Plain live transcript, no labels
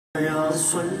يا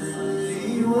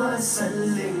صلي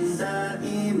وسلم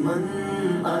دائما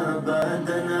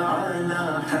أبدا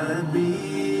على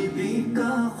حبيبك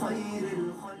خير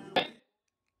الخلق.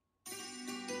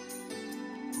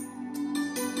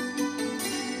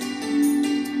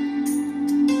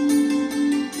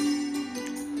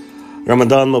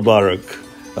 Ramadan Mubarak.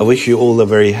 I wish you all a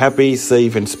very happy,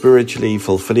 safe and spiritually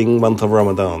fulfilling month of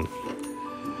Ramadan.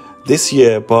 This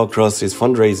year, PakTrust is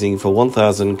fundraising for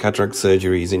 1,000 cataract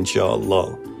surgeries,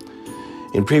 inshallah.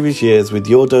 In previous years, with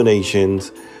your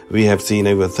donations, we have seen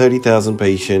over 30,000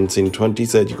 patients in 20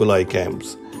 surgical eye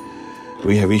camps.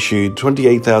 We have issued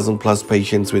 28,000 plus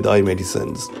patients with eye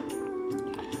medicines.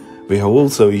 We have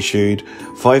also issued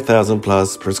 5,000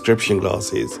 plus prescription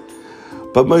glasses.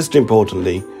 But most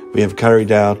importantly, we have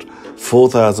carried out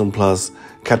 4,000 plus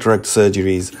cataract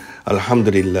surgeries,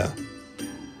 alhamdulillah.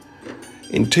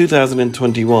 In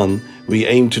 2021, we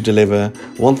aim to deliver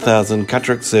 1,000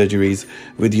 cataract surgeries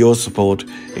with your support,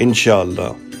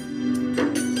 inshallah.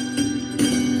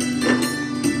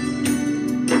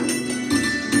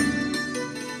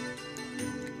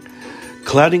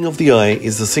 Clouding of the eye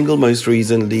is the single most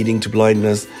reason leading to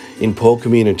blindness in poor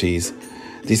communities.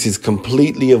 This is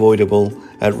completely avoidable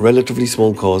at relatively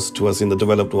small cost to us in the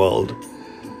developed world.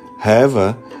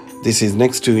 However, this is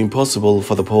next to impossible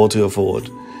for the poor to afford,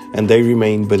 and they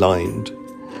remain blind.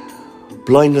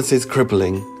 Blindness is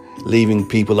crippling, leaving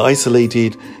people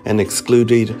isolated and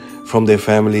excluded from their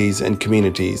families and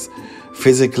communities,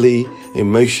 physically,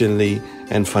 emotionally,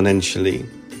 and financially.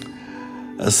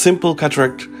 A simple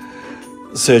cataract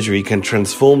surgery can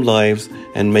transform lives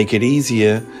and make it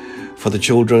easier for the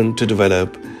children to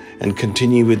develop and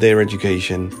continue with their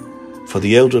education, for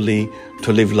the elderly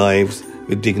to live lives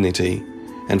with dignity,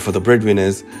 and for the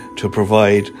breadwinners to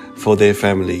provide for their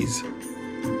families.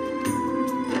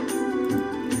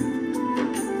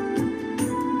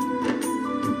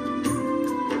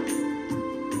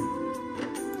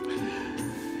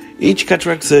 Each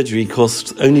cataract surgery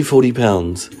costs only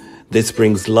 £40. This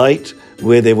brings light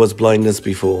where there was blindness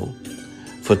before.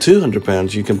 For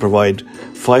 £200, you can provide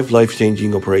 5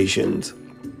 life-changing operations.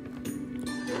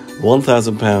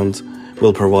 £1,000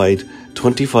 will provide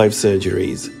 25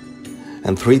 surgeries,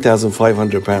 and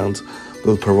 £3,500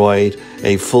 will provide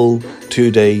a full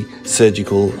 2-day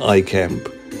surgical eye camp.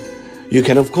 You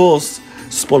can, of course,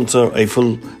 sponsor a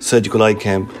full surgical eye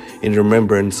camp in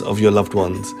remembrance of your loved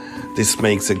ones. This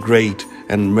makes a great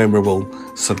and memorable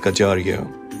Sadaqah Jariyah.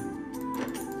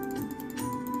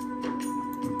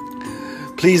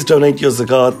 Please donate your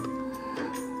zakat,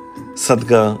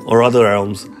 sadaqah or other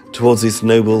alms towards this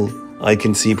noble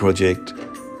EyeCanSee project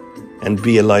and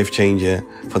be a life changer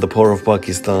for the poor of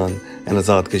Pakistan and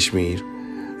Azad Kashmir.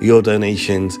 Your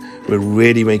donations will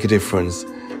really make a difference.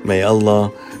 May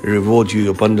Allah reward you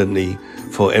abundantly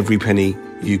for every penny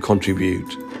you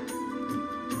contribute.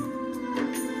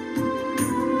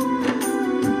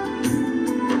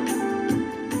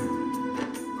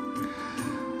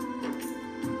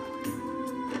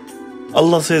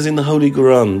 Allah says in the Holy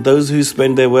Quran, those who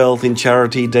spend their wealth in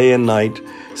charity day and night,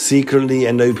 secretly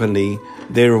and openly,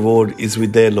 their reward is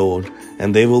with their Lord,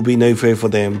 and there will be no fear for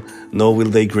them, nor will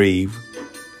they grieve.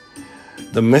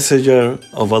 The Messenger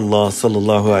of Allah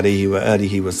sallallahu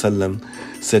alaihi wasallam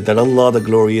said that Allah the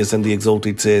Glorious and the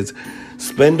Exalted says,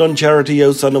 spend on charity,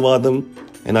 O son of Adam,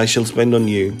 and I shall spend on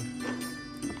you.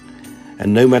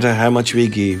 And no matter how much we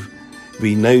give,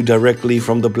 we know directly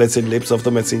from the blessed lips of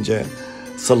the Messenger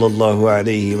sallallahu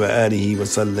alaihi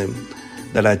wasallam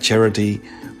that our charity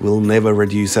will never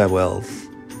reduce our wealth.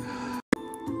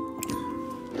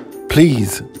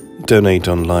 Please donate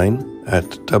online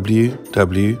at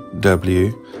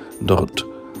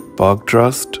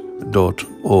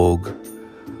www.paktrust.org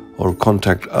or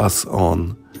contact us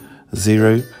on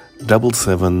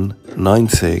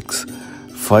 07796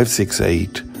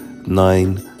 568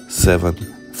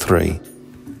 973.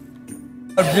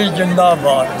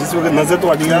 जिस वक्त नजर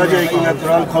तुहाडी आ जाएगी ना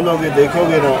कुरान खोलोगे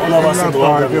देखोगे ना उन्हां वास्ते दुआ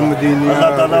करना अल्लाह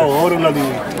ताला और उन्हां दी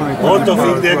और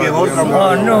तौफीक दे के और काम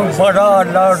नो बड़ा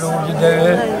अल्लाह रोज दे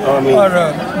और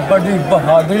बड़ी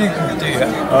बहादुरी करती है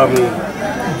आमीन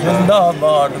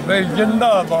जिंदाबाद बे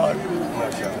जिंदाबाद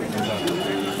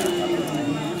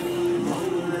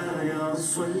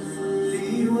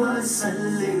صلي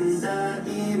وسلم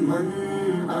دائما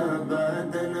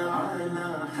أبدا